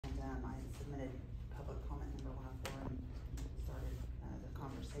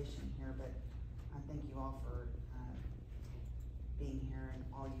thank you all for being here and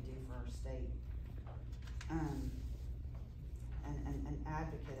all you do for our state. An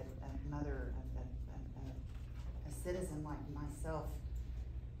advocate, a mother, a citizen like myself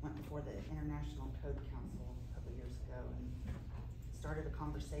went before the International Code Council a couple years ago and started a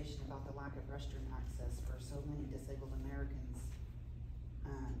conversation about the lack of restroom access for so many disabled Americans.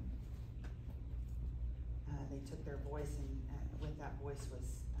 They took their voice, and with that voice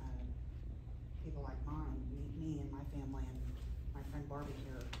was people like mine, me and my family, and my friend Barbie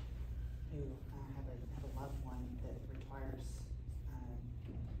here, who have a loved one that requires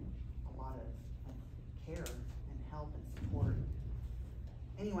a lot of care and help and support.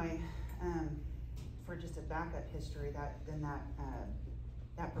 Anyway, for just a backup history, that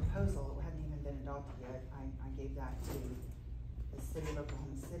proposal hadn't even been adopted yet. I gave that to the city of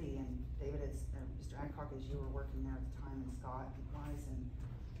Oklahoma City, and David, Mr. Adcock, as you were working there at the time, and Scott and Wise, and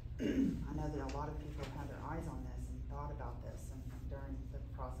I know that a lot of people had their eyes on this and thought about this, and during the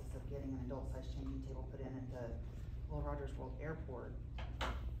process of getting an adult-sized changing table put in at the Will Rogers World Airport,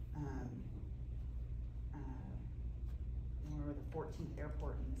 we were the 14th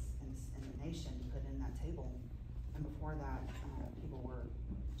airport in the nation to put in that table, and before that, people were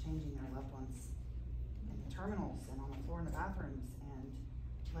changing their loved ones in the terminals and on the floor in the bathrooms and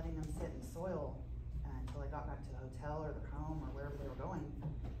letting them sit in soil until they got back to the hotel or their home or wherever they were going.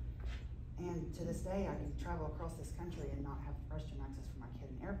 And to this day, I can travel across this country and not have restroom access for my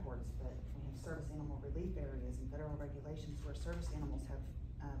kid in airports, but we have service animal relief areas and federal regulations where service animals have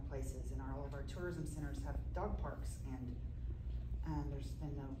places, and all of our tourism centers have dog parks, and there's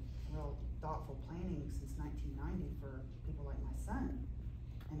been no real thoughtful planning since 1990 for people like my son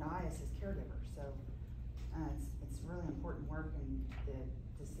and I as his caregiver. So it's really important work, and to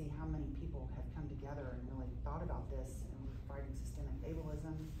see how many people have come together and really thought about this, and we're fighting systemic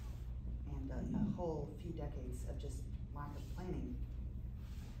ableism and a whole few decades of just lack of planning,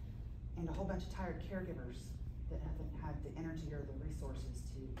 and a whole bunch of tired caregivers that haven't had the energy or the resources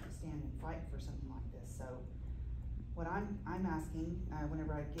to stand and fight for something like this. So what I'm asking,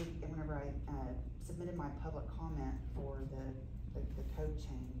 whenever I submitted my public comment for the code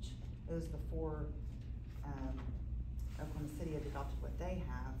change, it was before Oklahoma City had adopted what they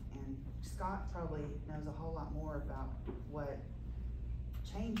have, and Scott probably knows a whole lot more about what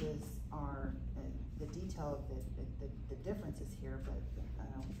changes are, the detail of the differences here, but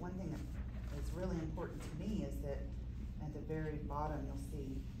one thing that is really important to me is that at the very bottom you'll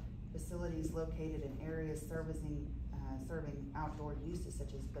see facilities located in areas serving outdoor uses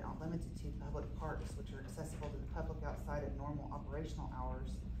such as but not limited to public parks which are accessible to the public outside of normal operational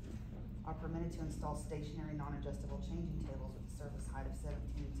hours are permitted to install stationary non-adjustable changing tables with a surface height of 17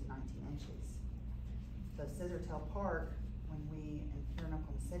 to 19 inches. So Scissortail Park, when we here in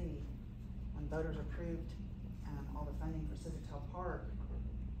Oklahoma City, when voters approved all the funding for Scissortail Park,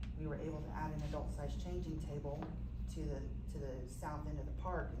 we were able to add an adult-sized changing table to the south end of the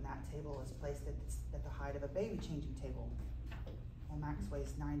park, and that table is placed at the height of a baby changing table. Well, Max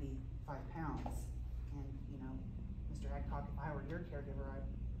weighs 95 pounds, and you know, Mr. Adcock, if I were your caregiver,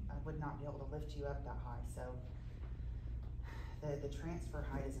 I would not be able to lift you up that high. So the transfer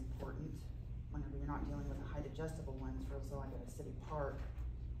height is important whenever you're not dealing with the height adjustable ones. For so like at a city park,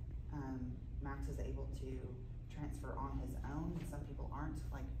 Max is able to transfer on his own, and some people aren't.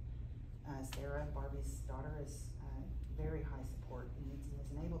 Like Sarah, Barbie's daughter, is very high support and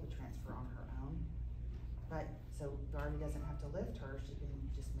isn't able to transfer on her own. But so Barbie doesn't have to lift her; she can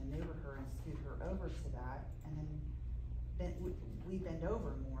just maneuver her and scoot her over to that, and then we bend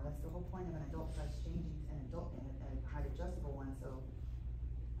over more. That's the whole point of an adult-sized changing, a height adjustable one. So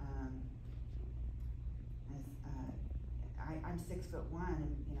I'm 6'1",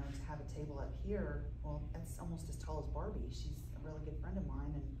 and you know, to have a table up here, well, that's almost as tall as Barbie. She's a really good friend of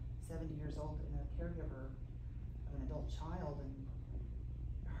mine, and 70 years old, and a caregiver of an adult child, and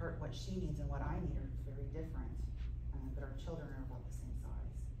what she needs and what I need are very different. But our children are about the same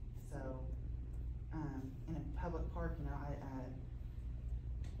size. So in a public park, you know,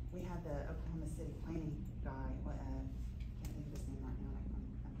 we had the Oklahoma City planning guy. Can't think of his name right now.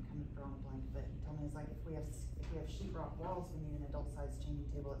 I'm coming drawing a blank, but he told me it's like if we have sheetrock walls, we need an adult-sized changing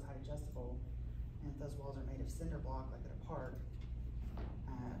table that's height adjustable, and if those walls are made of cinder block, like at a park,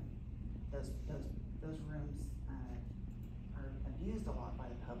 those rooms are abused a lot by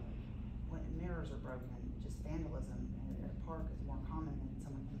the public. When mirrors are broken, just vandalism at a park is more common than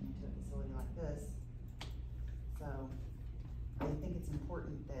someone coming into a facility like this. So I think it's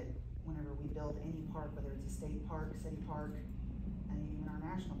important that whenever we build any park, whether it's a state park, city park, and even our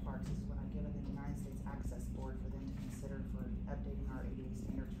national parks, this is what I've given the United States Access Board for them to consider for updating our ADA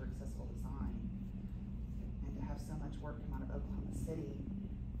standards for accessible design. so much work come out of Oklahoma City,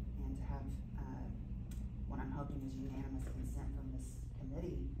 and to have, what I'm hoping is unanimous consent from this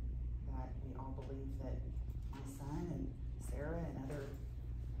committee, that we all believe that my son and Sarah and other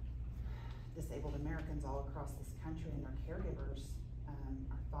disabled Americans all across this country and their caregivers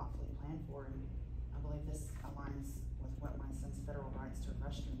are thoughtfully planned for. And I believe this aligns with what my son's federal rights to a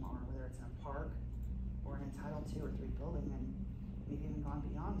restroom are, whether it's in a park or in a Title II or III building. And we've even gone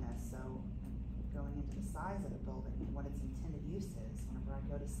beyond this, so going into the size of the building and what its intended use is. Whenever I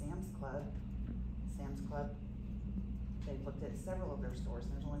go to Sam's Club, they've looked at several of their stores,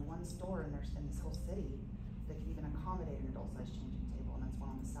 and there's only one store in this whole city that can even accommodate an adult-sized changing table, and that's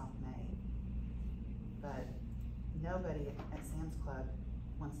one on the South May. But nobody at Sam's Club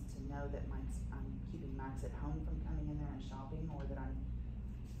wants to know that I'm keeping Max at home from coming in there and shopping, or that I'm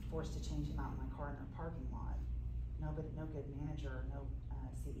forced to change him out in my car in their parking lot. No good manager, no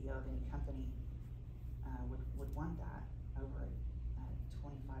CEO of any company would want that over a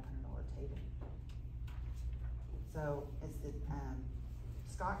 $2,500 table. So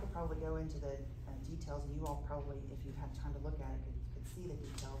Scott could probably go into the details, and you all probably, if you've had time to look at it, could see the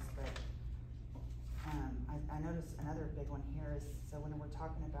details. But I noticed another big one here is, so when we're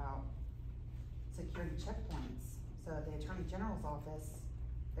talking about security checkpoints, so at the Attorney General's office,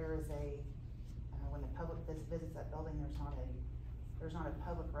 there is when the public visits that building, there's not a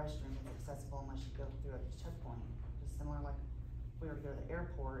public restroom that's accessible unless you go through a checkpoint. Just similar, like if we were to go to the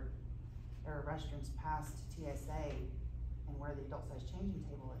airport, there are restrooms past TSA and where the adult-sized changing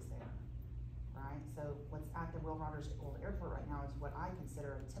table is there, right? So what's at the Will Rogers Old Airport right now is what I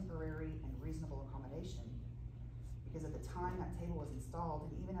consider a temporary and reasonable accommodation. Because at the time that table was installed,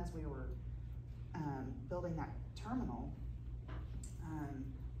 and even as we were building that terminal,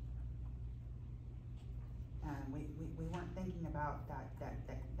 we weren't thinking about that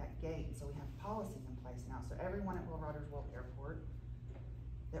gate, so we have policies in place now. So everyone at Will Rogers World Airport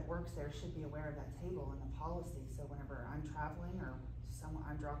that works there should be aware of that table and the policy. So whenever I'm traveling, or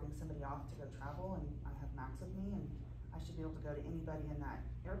I'm dropping somebody off to go travel, and I have Max with me, and I should be able to go to anybody in that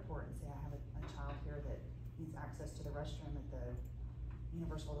airport and say, I have a child here that needs access to the restroom at the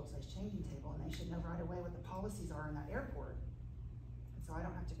Universal Adult-Sized Changing Table, and they should know right away what the policies are in that airport. And so I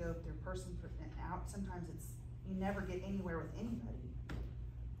don't have to go through person and out. Sometimes you never get anywhere with anybody.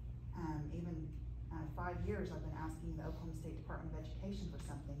 Even 5 years I've been asking the Oklahoma State Department of Education for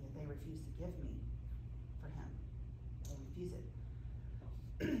something that they refuse to give me for him. They refuse it.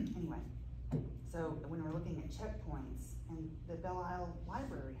 Anyway, so when we're looking at checkpoints, and the Belle Isle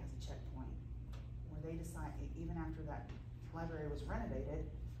Library has a checkpoint where they decide, even after that library was renovated,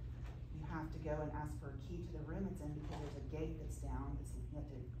 you have to go and ask for a key to the room it's in, because there's a gate that's down. You have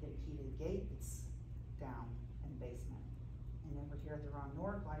to get a key to the gate that's down in the basement. And over here at the Ron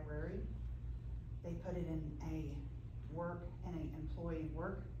Norick Library, they put it in an employee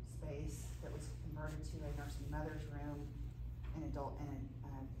workspace that was converted to a nursing mother's room, an adult, and a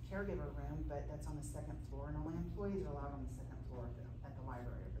caregiver room, but that's on the 2nd floor, and only employees are allowed on the 2nd floor at the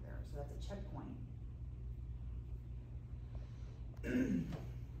library over there. So that's a checkpoint.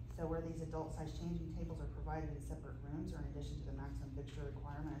 So where these adult-sized changing tables are provided in separate rooms, or in addition to the maximum fixture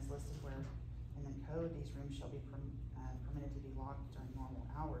requirement as listed where in the code, these rooms shall be permitted to be locked during normal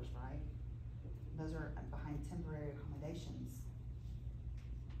hours, right? Those are behind temporary accommodations.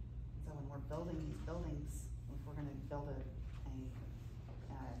 So when we're building these buildings, if we're gonna build a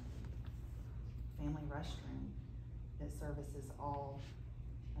family restroom that services all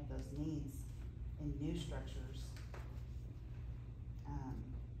of those needs in new structures,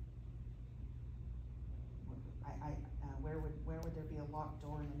 where would there be a locked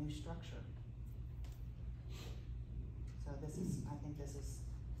door in a new structure? So I think this is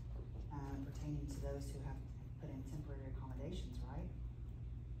pertaining to those who have put in temporary accommodations, right?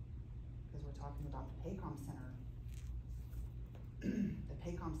 Because we're talking about the Paycom Center. The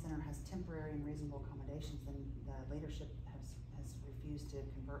Paycom Center has temporary and reasonable accommodations, and the leadership has refused to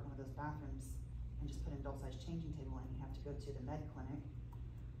convert one of those bathrooms and just put an adult-sized changing table in. You have to go to the med clinic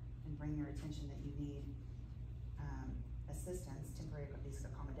and bring your attention that you need assistance, temporary these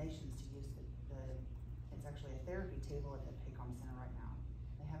accommodations to use it's actually a therapy table at the Paycom Center right now.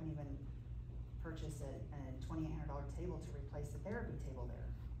 They haven't even purchased a $2,800 table to replace the therapy table there.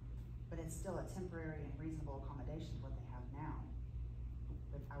 But it's still a temporary and reasonable accommodation what they have now.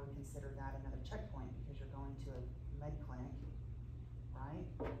 But I would consider that another checkpoint, because you're going to a med clinic, right?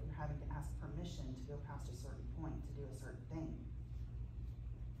 You're having to ask permission to go past a certain point to do a certain thing.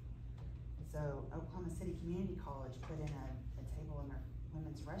 So Oklahoma City Community College put in a table in their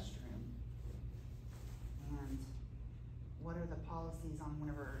women's restroom, and what are the policies on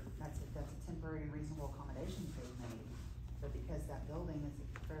whenever that's a temporary and reasonable accommodations they've made? But because that building is a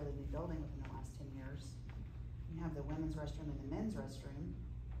fairly new building within the last 10 years, you have the women's restroom and the men's restroom.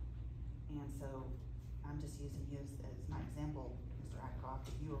 And so I'm just using you as my example, Mr. Adcock.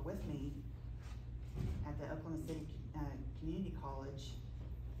 If you were with me at the Oklahoma City Community College,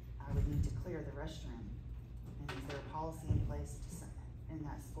 I would need to clear the restroom. And is there a policy in place in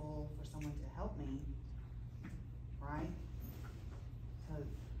that school for someone to help me, right? So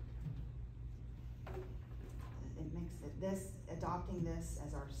it makes adopting this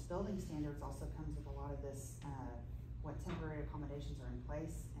as our building standards also comes with a lot of this, what temporary accommodations are in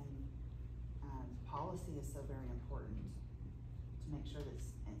place, and policy is so very important to make sure that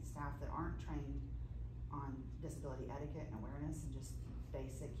staff that aren't trained on disability etiquette and awareness and just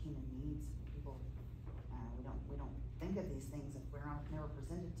basic human needs, people, we don't think of these things if we're never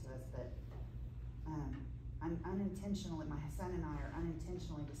presented to us, but I'm unintentionally, my son and I are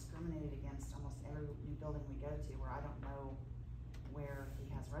unintentionally discriminated against almost every new building we go to where I don't know where he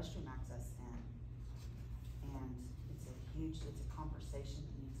has restroom access in. And it's a conversation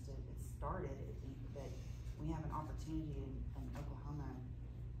that needs to, it's started, that we have an opportunity in Oklahoma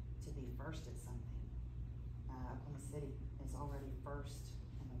to be first at something. Oklahoma City is already first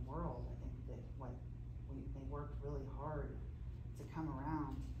in the world. I think that they worked really hard to come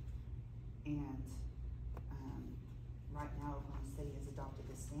around, and right now Oklahoma City has adopted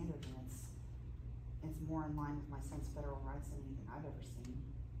this standard, and it's more in line with my son's federal rights than anything I've ever seen.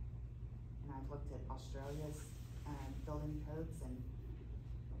 And I've looked at Australia's building codes and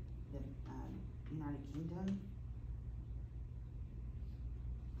the United Kingdom.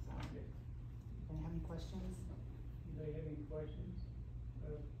 So, do you have any questions? Do they have any questions? I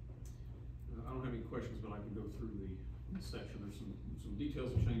don't have any questions, but I can go through the section. There's some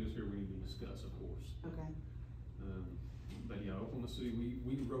details and changes here we need to discuss, of course. Okay. But yeah, Oklahoma City,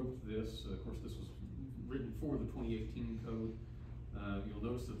 we wrote this. Of course, this was written for the 2018 code. You'll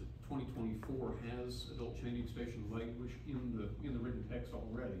notice that the 2024 has adult changing station language in the written text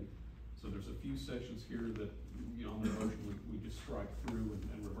already. So there's a few sections here that, on the motion, we just strike through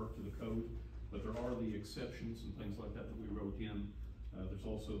and revert to the code. But there are the exceptions and things like that we wrote in. There's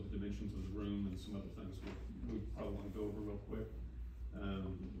also the dimensions of the room and some other things we probably want to go over real quick.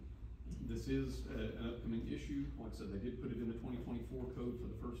 This is an upcoming issue. Like I said, they did put it in the 2024 code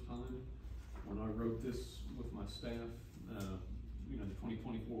for the first time. When I wrote this with my staff, the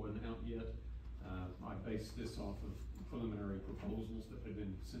 2024 wasn't out yet. I based this off of preliminary proposals that had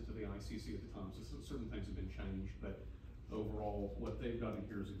been sent to the ICC at the time. So certain things have been changed, but overall, what they've got in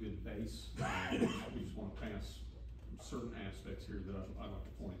here is a good base. We just want to pass certain aspects here that I'd like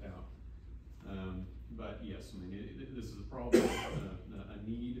to point out. But yes, I mean, this is a problem, a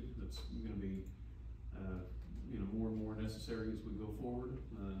need that's going to be, more and more necessary as we go forward.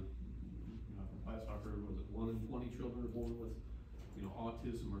 From last I heard, was it 1 in 20 children are born with,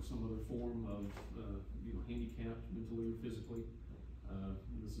 autism or some other form of, handicapped mentally or physically.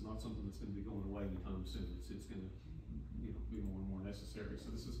 This is not something that's going to be going away anytime soon. It's going to, be more and more necessary. So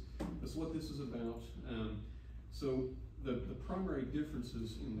that's what this is about. So the primary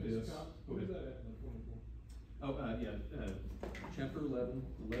differences in this. Scott, what is that at in the 24? Oh, chapter 11,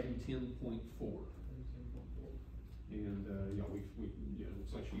 1110.4. And,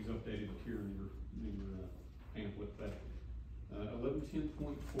 looks like she's updated it here in your pamphlet, but,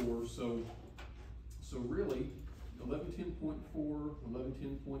 1110.4, so really, 1110.4,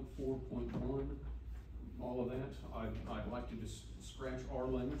 1110.4.1, all of that, I'd like to just scratch our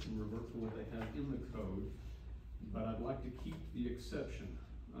language and revert to what they have in the code, but I'd like to keep the exception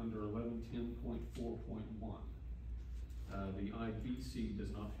under 1110.4.1. The IBC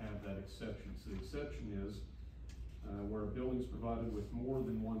does not have that exception. So the exception is where a building is provided with more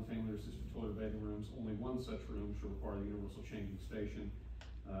than one family-assisted toilet or bathing rooms, only one such room shall require the universal changing station.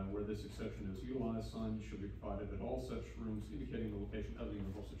 Where this exception is utilized, signs should be provided at all such rooms indicating the location of the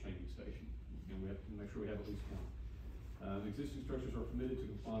universal changing station. And we have to make sure we have at least one. Existing structures are permitted to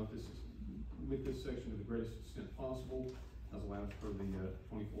comply with this section to the greatest extent possible, as allowed per the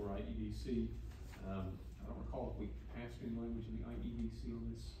 24 IEDC. I don't recall if we passed any language in the IEDC on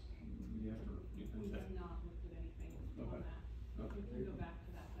this yet, or We have not looked at anything on that. Okay. We can go back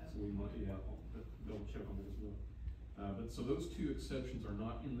to that though. So we might, they'll check on it as well. But so those two exceptions are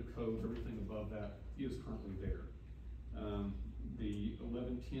not in the code. Everything above that is currently there. The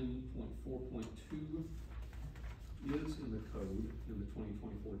 1110.4.2 is in the code in the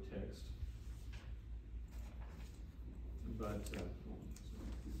 2024 text.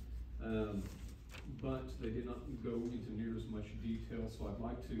 But they did not go into near as much detail. So I'd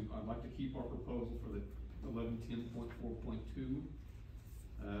like to keep our proposal for the 1110.4.2.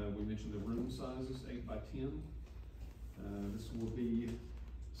 We mentioned the room sizes, 8 by 10. This will be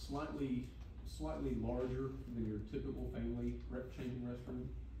slightly larger than your typical family changing restroom,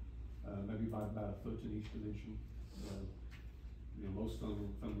 maybe by about a foot in each dimension. Most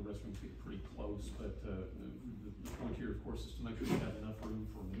family restrooms get pretty close, but the point here, of course, is to make sure you have enough room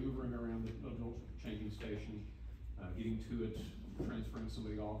for maneuvering around the adult changing station, getting to it, transferring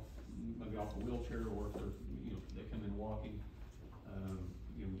somebody off, maybe off a wheelchair, or if they're, they come in walking.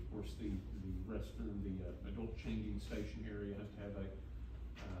 Of course, the restroom, the adult changing station area has to have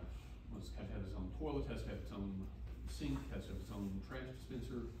has to have its own toilet, has to have its own sink, has to have its own trash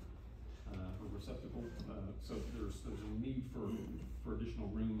dispenser, or receptacle. So there's a need for additional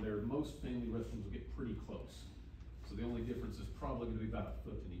room there. Most family restrooms will get pretty close. So the only difference is probably going to be about a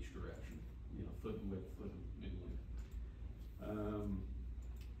foot in each direction. Foot in width, foot in length.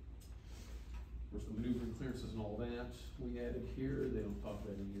 Of course, the maneuvering clearances and all that we added here. They don't talk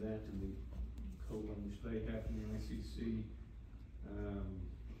about any of that in the code language they have in the ICC.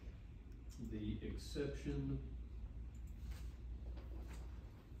 The exception,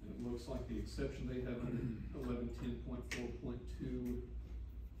 it looks like the exception they have in 1110.4.2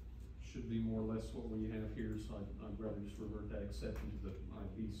 should be more or less what we have here, so I'd rather just revert that exception to the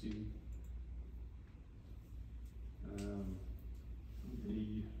IBC.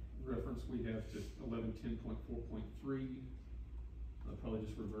 The reference we have to 1110.4.3, I'll probably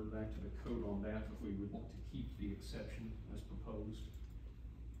just revert back to the code on that if we would want to keep the exception as proposed.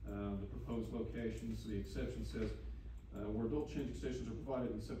 The proposed locations, the exception says, where adult changing stations are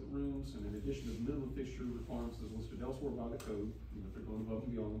provided in separate rooms, and in addition to the minimum fixture requirements as listed elsewhere by the code, if they're going above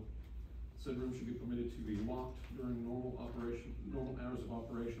and beyond, said room should be permitted to be locked during normal hours of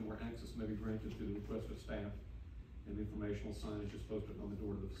operation, where access may be granted to the request of staff, and informational signage is posted on the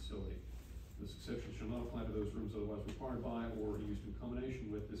door of the facility. This exception shall not apply to those rooms otherwise required by or used in combination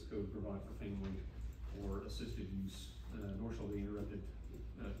with this code provide for family or assisted use, nor shall be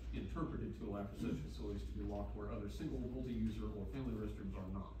interpreted to allow for such facilities to be locked where other single, multi-user, or family restrooms are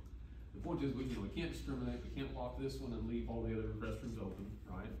not. The point is, we can't discriminate. We can't lock this one and leave all the other restrooms open,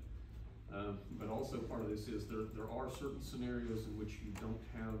 right? But also part of this is there are certain scenarios in which you don't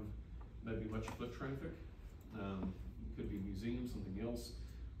have maybe much foot traffic. It could be a museum, something else.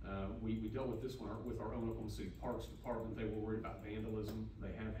 We dealt with this one with our own Oklahoma City Parks Department. They were worried about vandalism.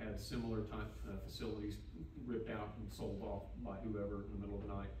 They have had similar type facilities ripped out and sold off by whoever in the middle of the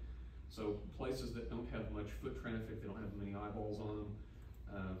night. So places that don't have much foot traffic, they don't have many eyeballs on them.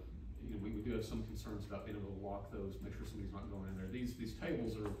 We do have some concerns about being able to lock those, make sure somebody's not going in there. These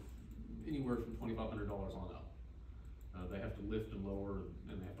tables are anywhere from $2,500 on up. They have to lift and lower,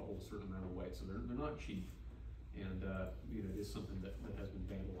 and they have to hold a certain amount of weight, so they're not cheap. And it is something that has been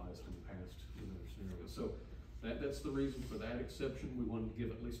vandalized in the past in other scenarios. So that's the reason for that exception. We wanted to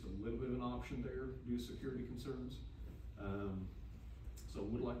give at least a little bit of an option there due to security concerns. So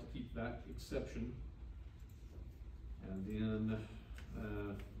would like to keep that exception. And then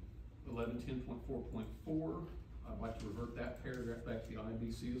 1110.4.4, I'd like to revert that paragraph back to the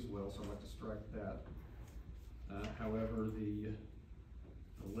IBC as well, so I'd like to strike that. However, the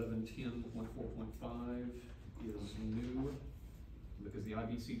 1110.4.5 is new because the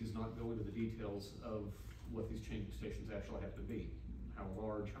IBC does not go into the details of what these changing stations actually have to be, how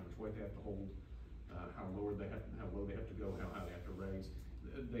large, how much weight they have to hold, how low they have to go, how high they have to raise.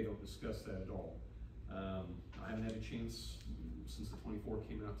 They don't discuss that at all. I haven't had a chance since the 24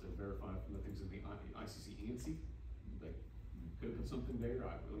 came out to verify from the things in the ICC ANSI. They could have put something there.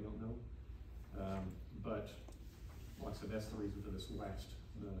 I really don't know. But like I said, that's the reason for this last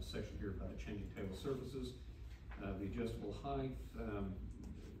section here about changing table surfaces. The adjustable height,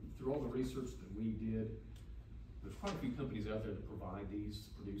 through all the research that we did, there's quite a few companies out there that provide these,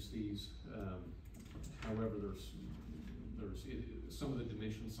 produce these. However, there's some of the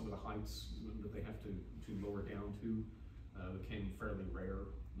dimensions, some of the heights that they have to lower down to became fairly rare,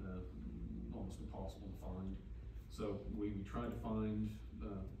 almost impossible to find. So we tried to find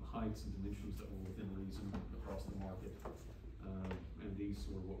heights and dimensions that were within reason across the market, and these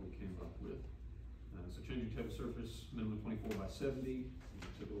were what we came up with. So changing table surface, minimum 24 by 70,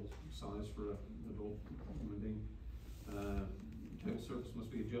 typical size for an adult human being. Table surface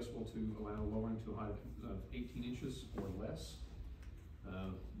must be adjustable to allow lowering to a height of 18 inches or less.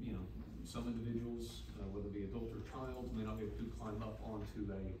 Some individuals, whether it be adult or child, may not be able to climb up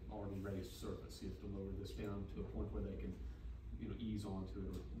onto a already raised surface. You have to lower this down to a point where they can, ease onto it,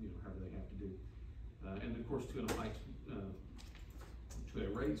 or however they have to do. And of course, to a height, to a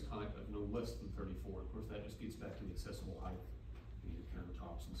raised height of no less than 34. Of course, that just gets back to the accessible height,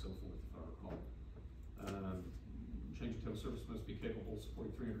 countertops and so forth, if I recall. Change of tow service must be capable of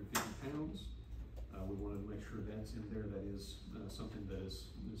supporting 350 pounds. We wanted to make sure that's in there. That is something that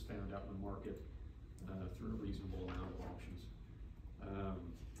is found out in the market through a reasonable amount of auctions.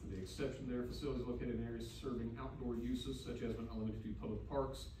 The exception there, facilities located in areas serving outdoor uses such as but not limited to public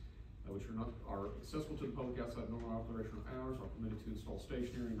parks, which are accessible to the public outside normal operational hours, are permitted to install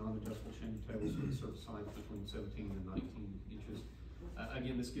stationary, non-adjustable chain tables with surface height between 17 and 19 inches.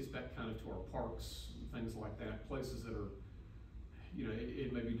 Again, this gets back kind of to our parks, things like that, places that are, you know,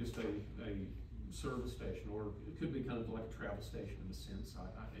 it may be just a service station, or it could be kind of like a travel station in a sense.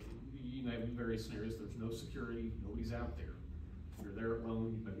 You may have various scenarios. There's no security, nobody's out there. You're there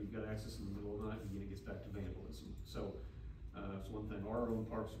alone, maybe you've got access in the middle of the night, and again, it gets back to vandalism. So, it's one thing our own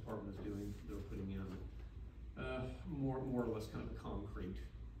Parks Department is doing. They're putting in more or less kind of a concrete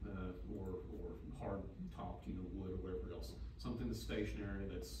or hard topped, you know, wood or whatever else. Something that's stationary,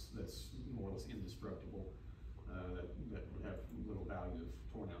 that's more or less indestructible, that would have little value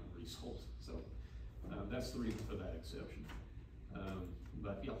if torn out and resold. So that's the reason for that exception.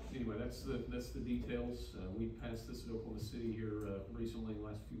 But yeah, anyway, that's the details. We passed this at Oklahoma City here recently, in the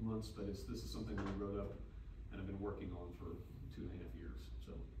last few months, but this is something that we wrote up and have been working on for 2.5 years.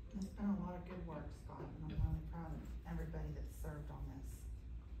 So It's been a lot of good work, Scott, and I'm really proud of everybody that's served on this.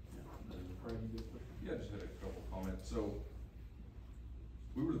 Craig, you good question? Yeah, I just had a couple comments. So,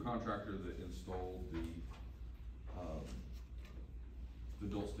 we were the contractor that installed the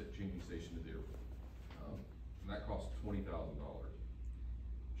adult changing station at the airport. And that cost $20,000.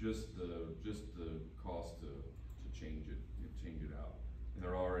 Just the cost to change it out. And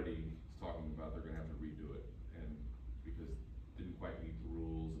they're already talking about they're gonna have to redo it, and because it didn't quite meet the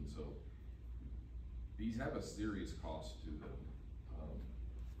rules, and so these have a serious cost to them.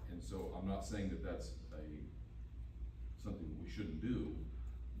 And so I'm not saying that that's something that we shouldn't do,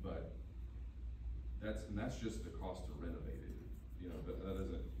 but that's just the cost to renovate it. You know, that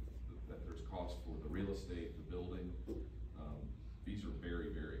isn't, that there's cost for the real estate, the building. These are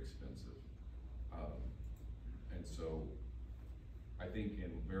very, very expensive. And so I think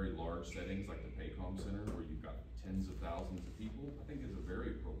in very large settings like the Paycom Center, where you've got tens of thousands of people, I think is a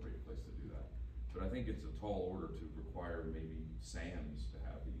very appropriate place to do that. But I think it's a tall order to require maybe Sam's to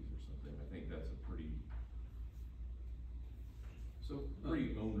have these or something. I think that's a pretty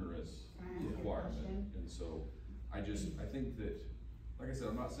onerous Can I ask you a requirement. question? And so I think that, like I said,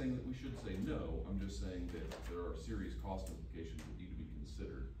 I'm not saying that we should say no. I'm just saying that there are serious cost implications that need to be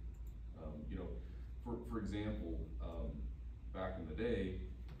considered. You know, for example, back in the day,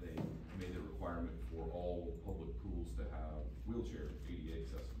 they made a requirement for all public pools to have wheelchair ADA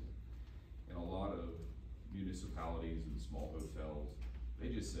accessible. And a lot of municipalities and small hotels, they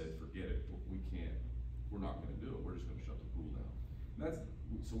just said, forget it, we're not gonna do it, we're just gonna shut the pool down.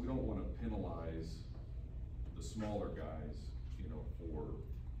 And so we don't wanna penalize the smaller guys, you know, for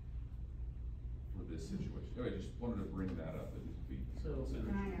this situation. Anyway, just wanted to bring that up and be. So- Can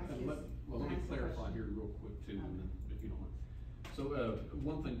I ask you? Let me can I ask a clarify question? here real quick too, and then, if you don't mind. So,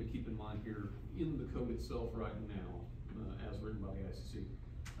 one thing to keep in mind here, in the code itself right now, as written by the ICC,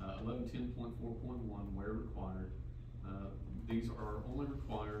 1110.4.1, where required, these are only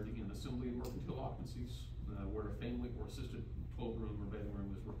required in assembly and mercantile occupancies, where a family or assisted 12-room or bedroom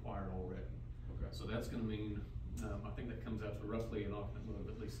room is required already. Okay. So that's gonna mean, I think that comes out to roughly an occupant load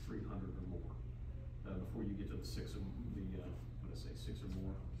of at least 300 or more, before you get to the 6 or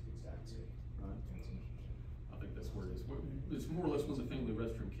more. Exactly. Right. I think that's where it is. It's more or less when the family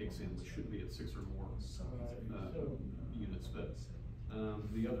restroom kicks in, which should be at 6 or more units. But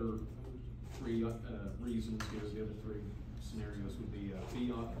the other 3 reasons here, the other 3 scenarios would be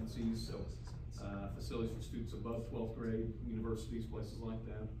B occupancies, so facilities for students above 12th grade, universities, places like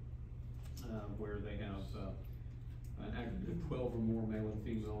that, where they have an aggregate of 12 or more male and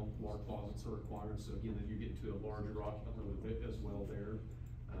female water closets are required. So again, then you get into a larger occupant load bit as well there.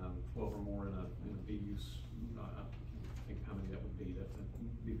 12 or more in a B use, I think how many that would be. That would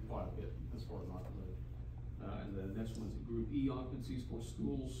be quite a bit as far as occupant load. And the next one is group E occupancies for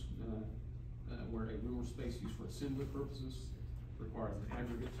schools, where a room or space used for assembly purposes requires an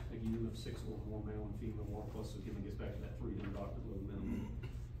aggregate, again, of 6 or more male and female water plus. So again, it gets back to that 300 occupant load minimum.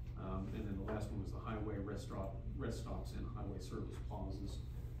 And then the last one was the highway rest stops and highway service plazas.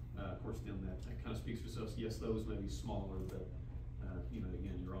 Of course, then that kind of speaks for itself. Yes, those may be smaller, but you know,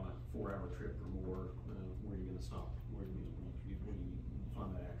 again, you're on a 4-hour trip or more. Where are you going to stop? Where do you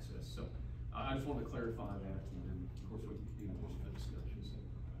find that access? So I just wanted to clarify that, and then of course we can continue the discussion.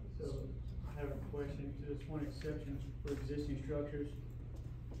 So I have a question. There's one exception for existing structures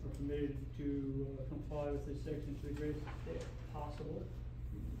are permitted to comply with this section to the greatest extent possible.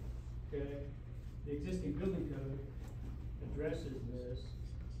 Okay, the existing building code addresses this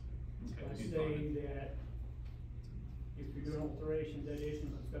Okay, by you saying find it. that if you're doing alterations,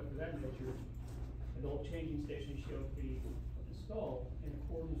 additions, and stuff of that nature, adult changing stations shall be installed in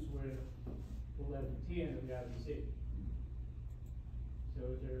accordance with 1110 of the IBC. So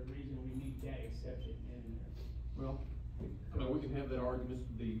is there a reason we need that exception in there? Well, I mean, we can have that argument,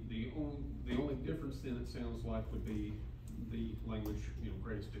 the only difference then, it sounds like, would be the language,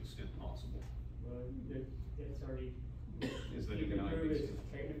 greatest extent possible. Well, that's already. Is that You in the can prove IBC? it's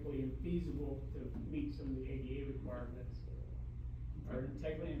technically infeasible to meet some of the ADA requirements. Or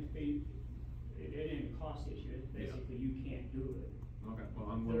technically, it ain't a cost issue, it's Yeah. basically you can't do it. Okay,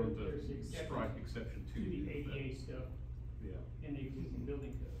 well, I'm willing to There's exceptions strike exception To two. the then, but- ADA stuff Yeah, in the existing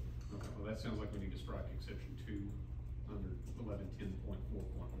building code. okay, well, that sounds like we need to strike exception two under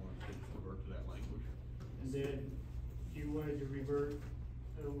 1110.4.1 to revert to that language. And then you wanted to revert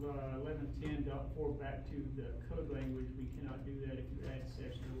 1110.4 back to the code language, we cannot do that if you add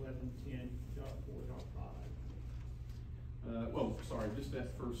section 1110.4.5. Well, sorry, just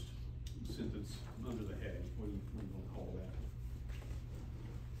that first sentence under the heading, what do you want to call that?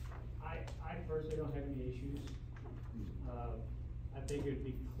 I personally don't have any issues. I think it'd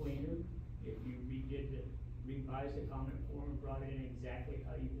be cleaner if you revised the comment form and brought it in exactly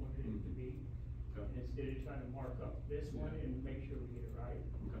how you wanted it to be. Okay. Instead of trying to mark up this one Yeah. and make sure we get it right.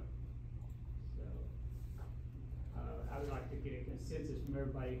 Okay. So, I would like to get a consensus from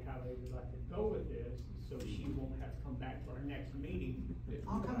everybody how they would like to go with this, so she won't have to come back to our next meeting.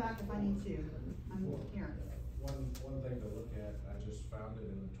 I'll come back if I need to, I'm here. One thing to look at, I just found it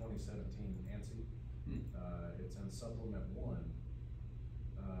in the 2017 ANSI. It's in supplement 1,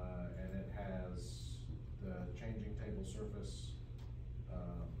 and it has the changing table surface.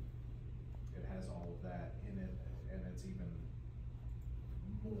 It has all of that in it, and it's even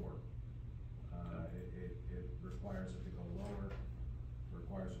more. It requires it to go lower,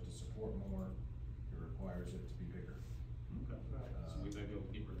 requires it to support more, it requires it to be bigger. Okay. So we may be able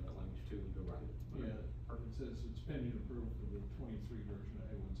to keep rid of that language too and go right. Yeah, Perkins says it's pending approval for the 23 version of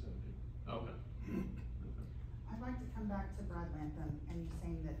A117. Okay. I'd like to come back to Brad Latham and you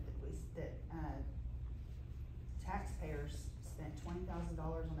saying that taxpayers spent $20,000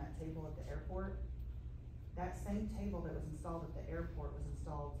 on that table at the airport. That same table that was installed at the airport was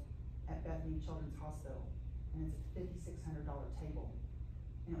installed at Bethany Children's Hospital, and it's a $5,600 table,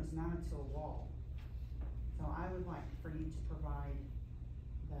 and it was mounted to a wall. So I would like for you to provide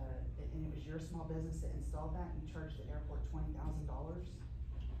and it was your small business that installed that, and you charged the airport $20,000.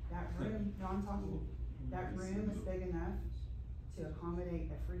 That room, no, I'm talking, that room is big enough to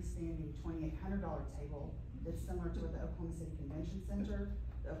accommodate a freestanding $2,800 table that's similar to what the Oklahoma City Convention Center,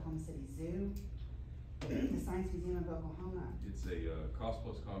 the Oklahoma City Zoo, the Science Museum of Oklahoma. It's a cost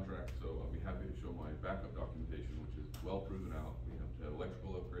plus contract, so I'll be happy to show my backup documentation, which is well proven out. We have to have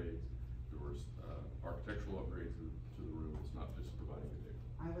electrical upgrades, there were architectural upgrades to the room, it's not just providing a table.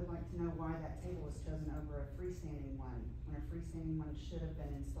 I would like to know why that table was chosen over a freestanding one, when a freestanding one should have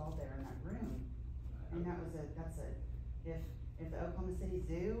been installed there in that room. And if the Oklahoma City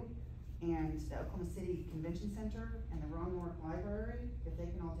Zoo and the Oklahoma City Convention Center and the Ron Nork Library, if they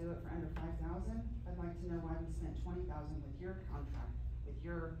can all do it for under $5,000, I'd like to know why we spent $20,000 with your contract,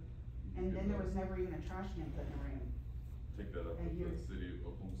 and then there was never even a trash can put in the room. Take that up with the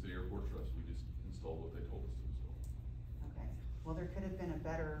Oklahoma City Airport Trust, we just installed what they told us to install. Okay, well, there could have been a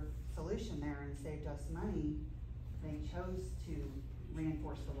better solution there and saved us money. They chose to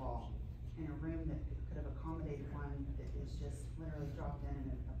reinforce the wall in a room that could have accommodated one that is just literally dropped in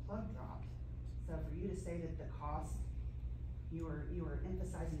and a plug dropped. So for you to say that the cost, you were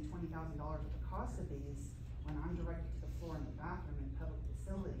emphasizing $20,000 with the cost of these, when I'm directed to the floor in the bathroom in public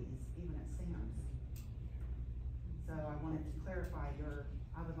facilities, even at Sam's. So I wanted to clarify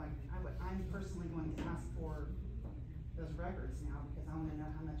I'm personally going to ask for those records now, because I wanna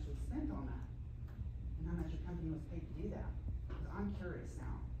know how much was spent on that, and how much your company was paid to do that, because I'm curious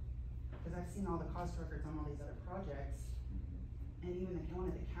now. Cause I've seen all the cost records on all these other projects, and even the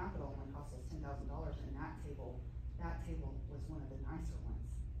one at the Capitol only cost us $10,000, and that table was one of the nicer ones,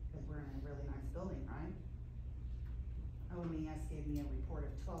 cause we're in a really nice building, right? OMES gave me a report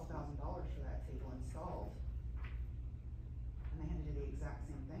of $12,000 for that table installed. And they had to do the exact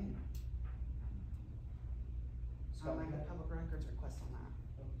same thing. I'd like a public records request on that.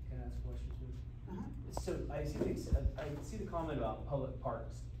 Can I ask a question too? Uh-huh. So I see the comment about public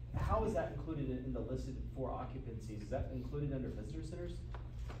parks. How is that included in the listed 4 occupancies? Is that included under visitor centers?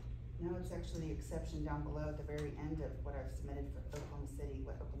 No, it's actually the exception down below at the very end of what I've submitted for Oklahoma City,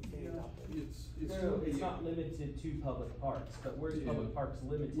 what Oklahoma City adopted. It's. No, it's not limited to public parks, but where's Yeah. public parks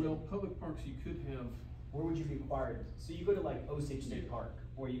limited? Well, public parks, you could have, Where would you be required? So you go to like Osage State Park,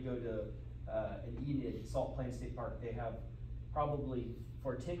 or you go to, an Enid, Salt Plain State Park, they have probably,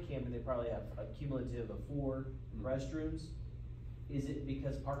 for a tent camping, they probably have a cumulative of 4 Mhm. restrooms. Is it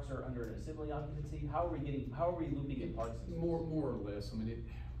because parks are under an assembly occupancy? How are we looping in parks? and schools? more or less, I mean,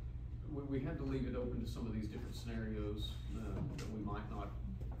 we had to leave it open to some of these different scenarios, that we might not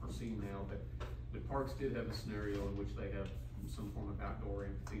foresee now, but parks did have a scenario in which they have some form of outdoor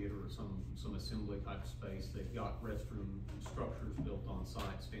amphitheater or some assembly type space. They've got restroom structures built on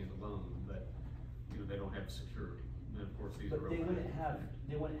site standalone, but, you know, they don't have security, and of course, these are. But they open.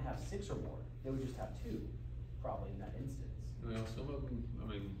 wouldn't have 6 or more, they would just have 2, probably in that instance. Well, some of them, I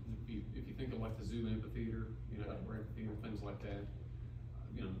mean, if you think of like the zoo amphitheater, you know, outdoor amphitheater, things like that,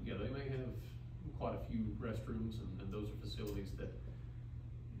 you know, yeah, they may have quite a few restrooms, and those are facilities that,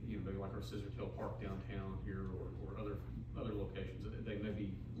 you know, maybe like our Scissortail Park downtown here, or other locations, they may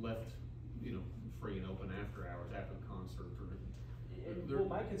be left, you know, free and open after hours, after the concert, or. Well,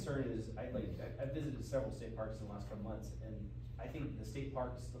 my concern is, I visited several state parks in the last couple months, and I think the state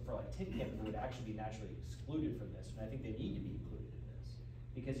parks for like tent camping would actually be naturally excluded from this, and I think they need to be included in this.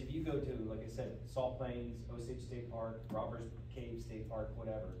 Because if you go to, like I said, Salt Plains, Osage State Park, Robbers Cave State Park,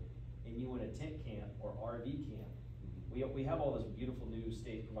 whatever, and you want a tent camp or RV camp, we have all those beautiful new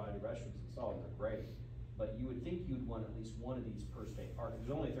state provided restrooms installed, they're great. But you would think you'd want at least one of these per state park,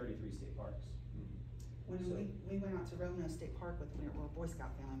 there's only 33 state parks. When So- we went out to Romeo State Park we're a Boy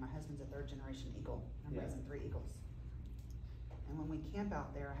Scout family, my husband's a 3rd generation Eagle, I'm Yeah. raising 3 Eagles. And when we camp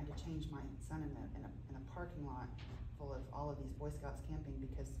out there, I had to change my son in a parking lot full of all of these Boy Scouts camping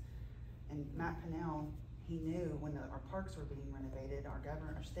because, and Matt Pinnell, he knew when our parks were being renovated,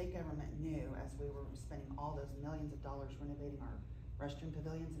 our state government knew as we were spending all those millions of dollars renovating our restroom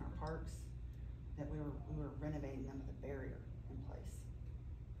pavilions in our parks, that we were renovating them with a barrier in place.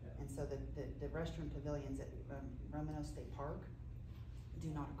 Yeah. And so the restroom pavilions at Romano State Park do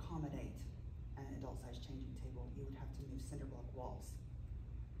not accommodate an adult-sized changing table. You would have to move cinder block walls.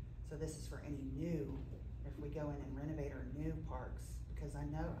 So this is for any new, if we go in and renovate our new parks, because I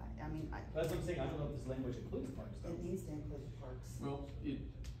know, That's what I'm saying, I don't know if this language includes parks though. it needs to include the parks. Well,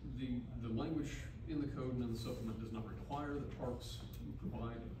 the language in the code and in the supplement does not require the parks to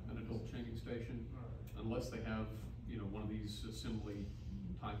provide an adult changing station unless they have, you know, one of these assembly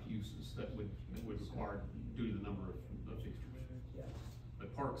type uses that would require due to the number of fixtures. Yeah.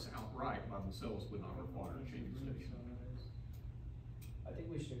 But parks outright by themselves would not require a changing station. I think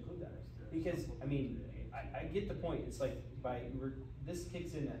we should include that, because, I mean, I get the point, it's like, this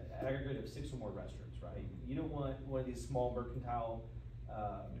kicks in an aggregate of 6 or more restrooms, right? You don't want one of these small mercantile,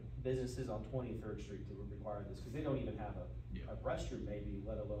 businesses on 23rd Street to require this, cause they don't even have a restroom maybe,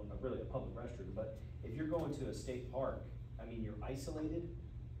 let alone really a public restroom, but if you're going to a state park, I mean, you're isolated,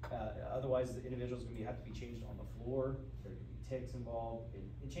 otherwise the individual's gonna have to be changed on the floor, there could be ticks involved,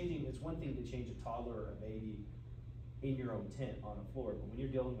 it's one thing to change a toddler or a baby in your own tent on a floor, but when you're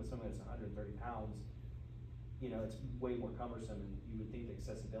dealing with someone that's 130 pounds, you know, it's way more cumbersome, and you would think the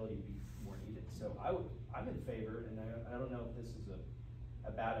accessibility would be more needed. So I'm in favor, and I don't know if this is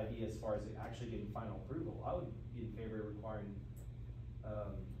a bad idea as far as it actually getting final approval. I would be in favor of requiring,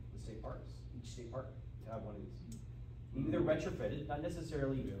 the state parks, each state park to have one of these. Either retrofitted, not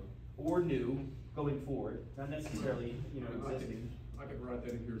necessarily, or new, going forward, not necessarily, you know, existing. I could write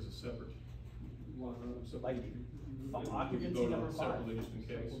that in here as a separate line item, so. Like, we could occupancy vote on number it 5. separately just in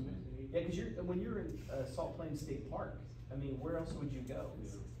case. Yeah, cause when you're in, Salt Plain State Park, I mean, where else would you go?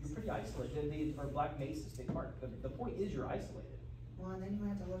 You're pretty isolated, or Black Mesa State Park, the point is you're isolated. Well, and then you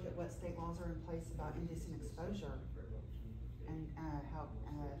have to look at what state laws are in place about indecent exposure. And, how,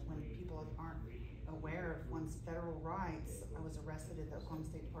 when people aren't aware of one's federal rights. I was arrested at the Oklahoma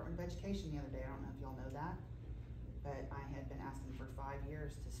State Department of Education the other day, I don't know if y'all know that. But I had been asking for 5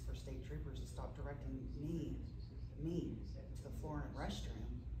 years for state troopers to stop directing me to the floor in a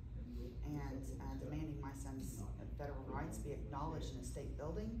restroom. And demanding my son's federal rights be acknowledged in a state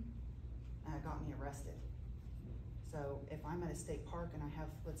building, got me arrested. So if I'm at a state park and I have,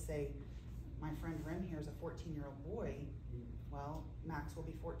 let's say, my friend Rim here is a 14-year-old boy, well, Max will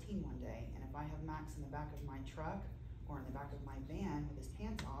be 14 one day, and if I have Max in the back of my truck or in the back of my van with his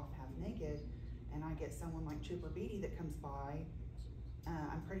pants off, half naked, and I get someone like Trooper Beatty that comes by,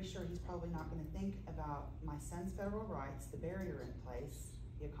 I'm pretty sure he's probably not gonna think about my son's federal rights, the barrier in place,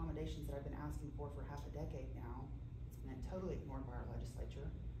 the accommodations that I've been asking for half a decade now. It's been totally ignored by our legislature.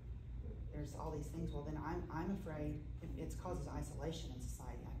 there's all these things, well then I'm afraid it causes isolation in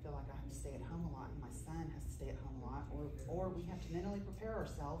society. I feel like I have to stay at home a lot and my son has to stay at home a lot, or we have to mentally prepare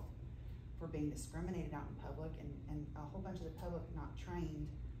ourselves for being discriminated out in public and a whole bunch of the public not trained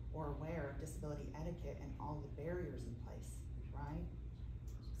or aware of disability etiquette and all the barriers in place, right?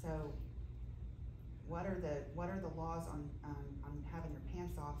 So what are the laws on having your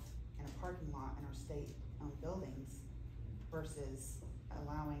pants off in a parking lot in our state-owned buildings versus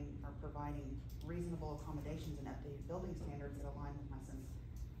allowing or providing reasonable accommodations and updated building standards that align with my son's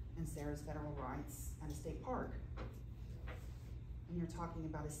and Sarah's federal rights at a state park? And you're talking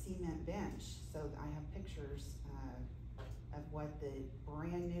about a cement bench, so I have pictures of what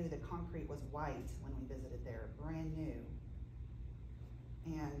the concrete was white when we visited there, brand new.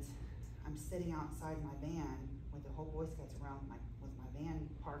 And I'm sitting outside my van with the whole Boy Scouts around with my van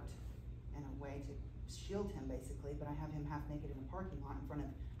parked in a way to shield him basically, but I have him half naked in a parking lot in front of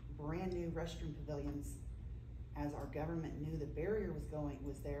brand new restroom pavilions as our government knew the barrier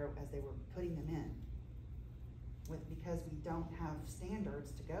was there as they were putting them in. Because we don't have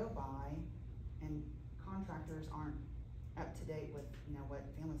standards to go by and contractors aren't up to date with, you know, what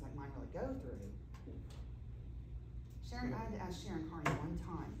families like mine really go through. Sharon, I had to ask Sharon Carney one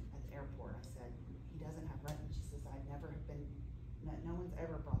time at the airport, I said, he doesn't have retina. She says, I've never been, no one's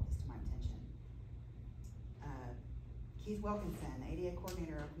ever brought this to my attention. Keith Wilkinson, ADA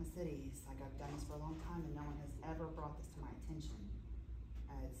coordinator of Oklahoma City, he's like, I've done this for a long time and no one has ever brought this to my attention.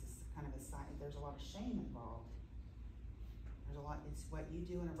 It's just kind of a side, there's a lot of shame involved. It's what you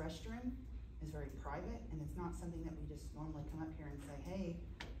do in a restroom is very private, and it's not something that we just normally come up here and say, hey,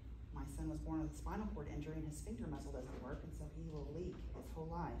 my son was born with a spinal cord injury and his sphincter muscle doesn't work, and so he will leak his whole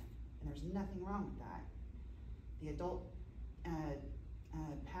life. And there's nothing wrong with that. The adult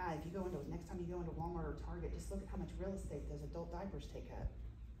pad, if you go into, next time you go into Walmart or Target, just look at how much real estate those adult diapers take up.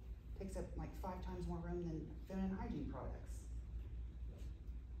 It takes up like 5 times more room than feminine hygiene products.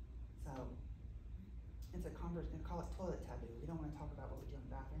 So, it's a conversation, call it toilet taboo. We don't want to talk about what we do in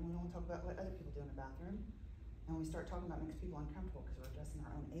the bathroom. We don't want to talk about what other people do in the bathroom. And we start talking about it, makes people uncomfortable because we're addressing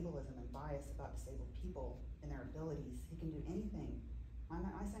our own ableism and bias about disabled people and their abilities. He can do anything.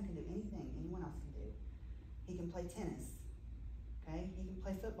 My son can do anything anyone else can do. He can play tennis, okay? He can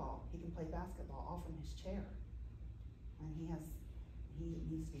play football. He can play basketball, all from his chair. And he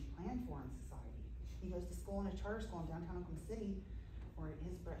needs to be planned for in society. He goes to school in a charter school in downtown Oklahoma City, where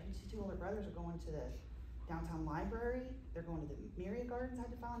his 2 older brothers are going to the downtown library, they're going to the Myriad Gardens. I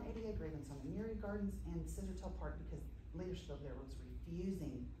had to file an ADA grievance on the Myriad Gardens and Scissortail Park because leadership over there was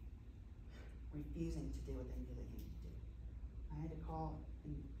refusing to do what they knew they needed to do. I had to call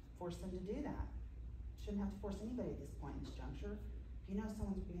and force them to do that. Shouldn't have to force anybody at this point in this juncture. If you know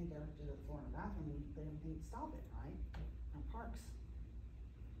someone's being embarrassed to the floor in a bathroom, you need to put everything to stop it, right? In our parks.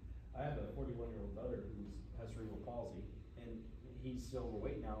 I have a 41-year-old brother who has cerebral palsy, and he's still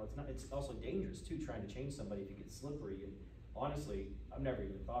overweight now. It's also dangerous too, trying to change somebody if it gets slippery. And honestly, I've never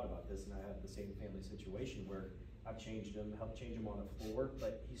even thought about this, and I have the same family situation where I've changed him, helped change him on the floor,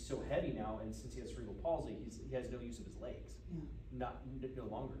 but he's so heavy now, and since he has cerebral palsy, he has no use of his legs. Yeah. No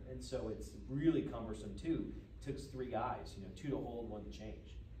longer. And so it's really cumbersome too. It took 3 guys, 2 to hold, 1 to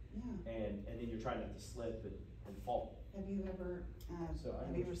change. Yeah. And then you're trying not to slip and fall. Have you ever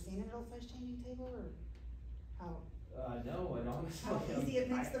seen an adult size changing table, or how? No, and honestly, how easy it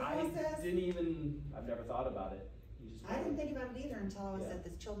makes the process? I've never thought about it. I didn't think about it either until I was at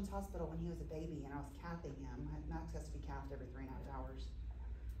this children's hospital when he was a baby and I was cathing him. Max has to be cathed every 3.5 hours.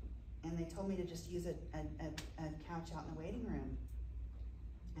 And they told me to just use a couch out in the waiting room.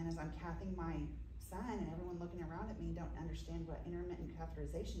 And as I'm cathing my son and everyone looking around at me don't understand what intermittent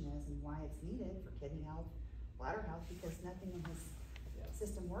catheterization is and why it's needed for kidney health, bladder health, because nothing in his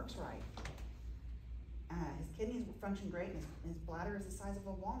system works right. His kidneys function great, and his bladder is the size of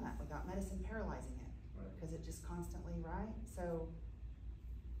a walnut without medicine paralyzing it, because it just constantly, right? So,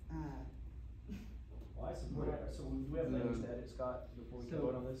 well, I support it. So do we have language to edit, Scott, before we can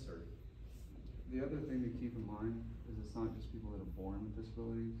vote on this, or? The other thing to keep in mind is it's not just people that are born with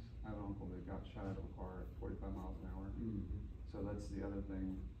disabilities. I have an uncle that got shot out of a car at 45 miles an hour. Mm-hmm. So that's the other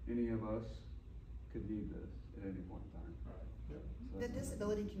thing. Any of us could need this at any point in time. Right. Yep. So the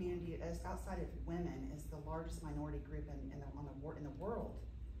disability community, as outside of women, is the largest minority group in the world,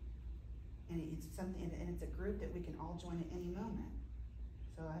 and it's something, and it's a group that we can all join at any moment.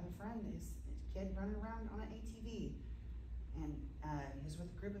 So I have a friend, his kid running around on an ATV, and he's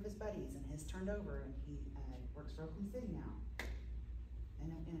with a group of his buddies, and his turned over, and he works for Oklahoma City now,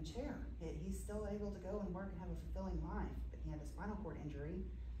 in a chair. He's still able to go and work and have a fulfilling life, but he had a spinal cord injury,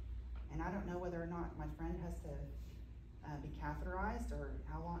 and I don't know whether or not my friend has to be catheterized, or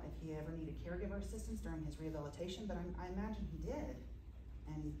how long, if he ever needed caregiver assistance during his rehabilitation, but I imagine he did.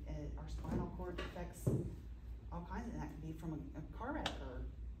 And, our spinal cord affects all kinds, and that could be from a car wreck or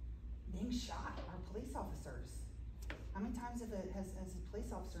being shot, our police officers. How many times has a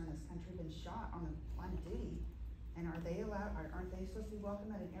police officer in this country been shot on the line of duty? And are they allowed, aren't they supposed to be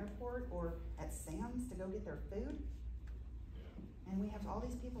welcome at an airport or at Sam's to go get their food? And we have all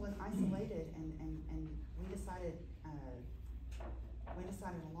these people isolated, and we decided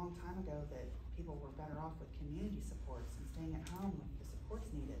a long time ago that people were better off with community supports and staying at home with the supports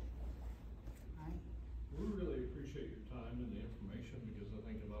needed, right? We really appreciate your time and the information, because I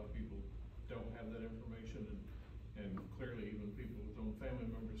think a lot of people don't have that information, and clearly even people with own family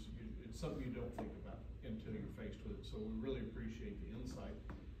members, it's something you don't think about until you're faced with it, so we really appreciate the insight.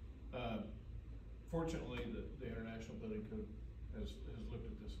 Fortunately, the International Building Code has looked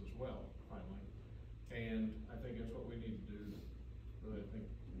at this as well, finally, and I think that's what we need to do. But I think,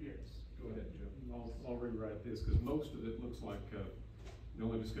 Yes. go ahead, Joe. I'll rewrite this, cause most of it looks like, the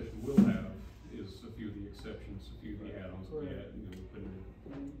only discussion we'll have is a few of the exceptions, a few of the add-ons we add, we put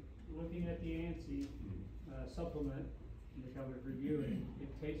in. And looking at the ANSI supplement, and the government reviewing,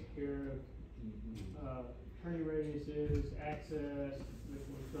 it takes care of, turning radiuses, access, which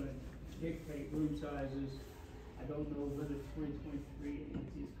was gonna dictate room sizes. I don't know whether 2023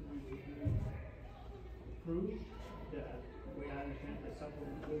 ANSI is going to be approved. The way I understand the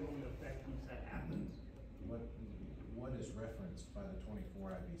supplement will only affect once that happens, What is referenced by the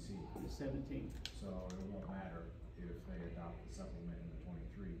 24 IBC? the 17th. So it won't matter if they adopt the supplement in the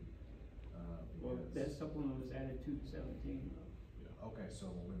 23, Well, because. that supplement was added to the 17 though. Okay, so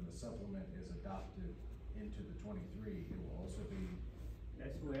when the supplement is adopted into the 23, it will also be,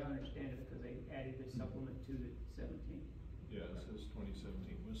 That's the way I understand it, because they added the supplement to the 17. Yeah, it says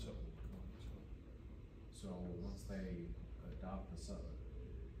 2017 was supplemented, so once they adopt the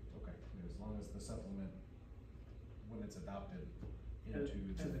okay, as long as the supplement, when it's adopted As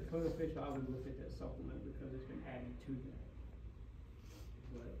into a code official, I would look at that supplement because it's been added to that.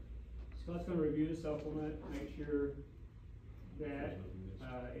 But Scott's gonna review the supplement, make sure that,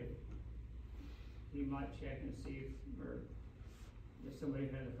 if, he might check and see if somebody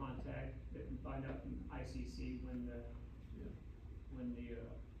has a contact that can find out from ICC when the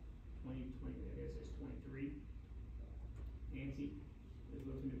 2020, I guess it's 23, ANSI is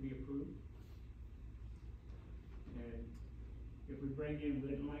looking to be approved. And if we bring in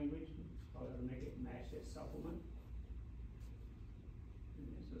written language, I'll have to make it match that supplement. And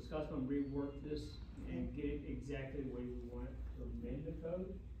so Scott's gonna rework this and get it exactly the way we want it to amend the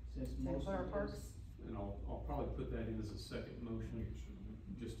code, since And most for our of parks, this. And I'll probably put that in as a second motion,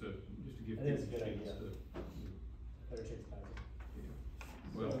 just to give I think it's a people good a chance idea. to. Better chance of passing.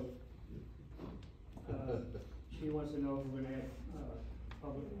 Well, She wants to know if we're gonna add,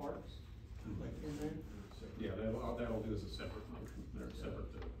 public parks, like in there. yeah, that'll do as a separate motion, they're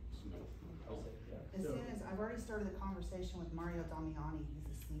separate to submit. I'll say, yeah. as So- soon as, I've already started the conversation with Mario Damiani,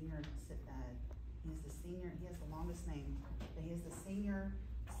 he has the longest name, but he is the senior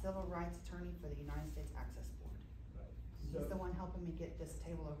civil rights attorney for the United States Access Board. He's the So, one helping me get this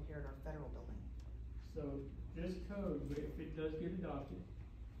table over here at our federal building. so this code, if it does get adopted,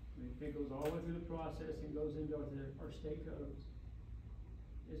 if it goes all the way through the process and goes into our state codes,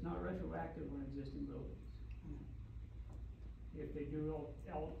 it's not retroactive on existing buildings. If they do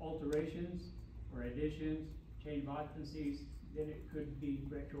alterations or additions, change of occupancies, then it could be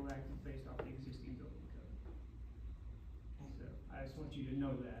retroactive based off the existing building code. So, I just want you to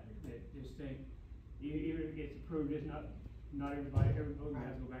know that this thing, even if it gets approved, it's not every building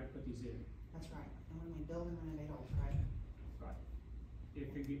has to go back and put these in. That's right, and when we build and renovate old, right? Right.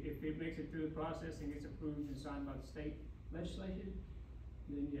 If it makes it through the process and gets approved and signed by the state legislation,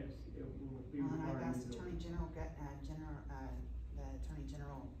 then yes, it will be And required. I've asked to do it. the Attorney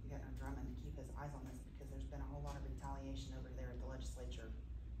General Getner Drummond to keep his eyes on this, because there's been a whole lot of retaliation over there at the legislature.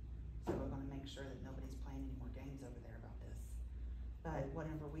 So we're gonna make sure that nobody's playing any more games over there about this. But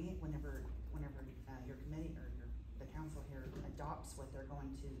whenever your committee or the council here adopts what they're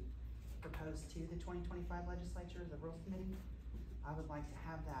going to propose to the 2025 legislature, the Rules Committee, I would like to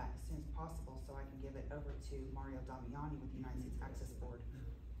have that as soon as possible, so I can give it over to Mario Damiani with the United States Access Board.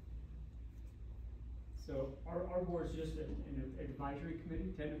 So our board's just an advisory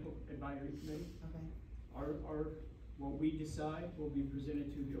committee, technical advisory committee. Okay, What we decide will be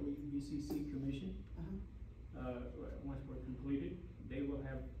presented to the OEBCC commission. Once we're completed, they will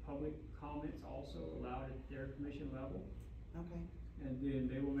have public comments also allowed at their commission level. okay, And then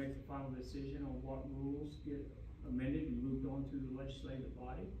they will make the final decision on what rules get amended and moved on to the legislative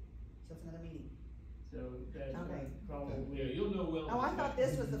body. so it's another meeting. So that's Okay. probably. Yeah, you'll know well. Oh, I in thought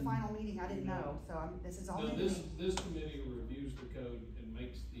advance. this was the final meeting, I didn't know, so this is all No, new to this, me. this committee reviews the code and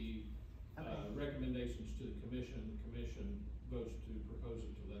makes the, Okay. recommendations to the commission votes to propose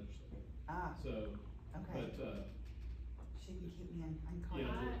it to legislature. Ah, So, okay, but, she can keep me in Yeah.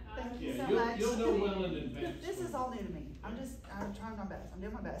 contact. Thank you yeah, so much. you'll know well in advance. This is all new to me, I'm trying my best, I'm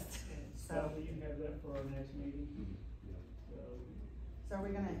doing my best, So so. we can have that for our next meeting, so. So are we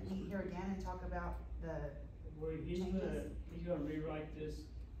gonna meet here again and talk about the, He's gonna rewrite this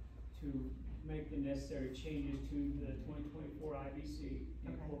to make the necessary changes to the 2024 IBC,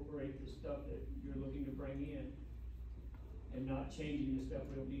 Okay. incorporate the stuff that you're looking to bring in, and not changing the stuff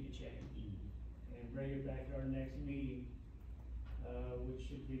we don't need to change, and bring it back at our next meeting, which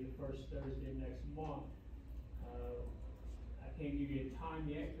should be the first Thursday of next month. I can't give you a time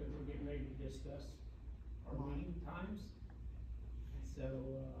yet, because we're getting ready to discuss our meeting times. So,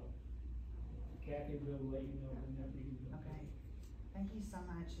 Kathy will let you know when that meeting will be. okay, thank you so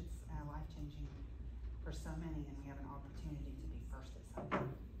much, it's life-changing for so many, and we have an opportunity to be first at something.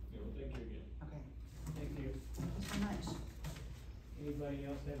 you know, thank you again. Okay, Thank you. thank you so much. Anybody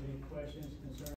else have any questions, concerns?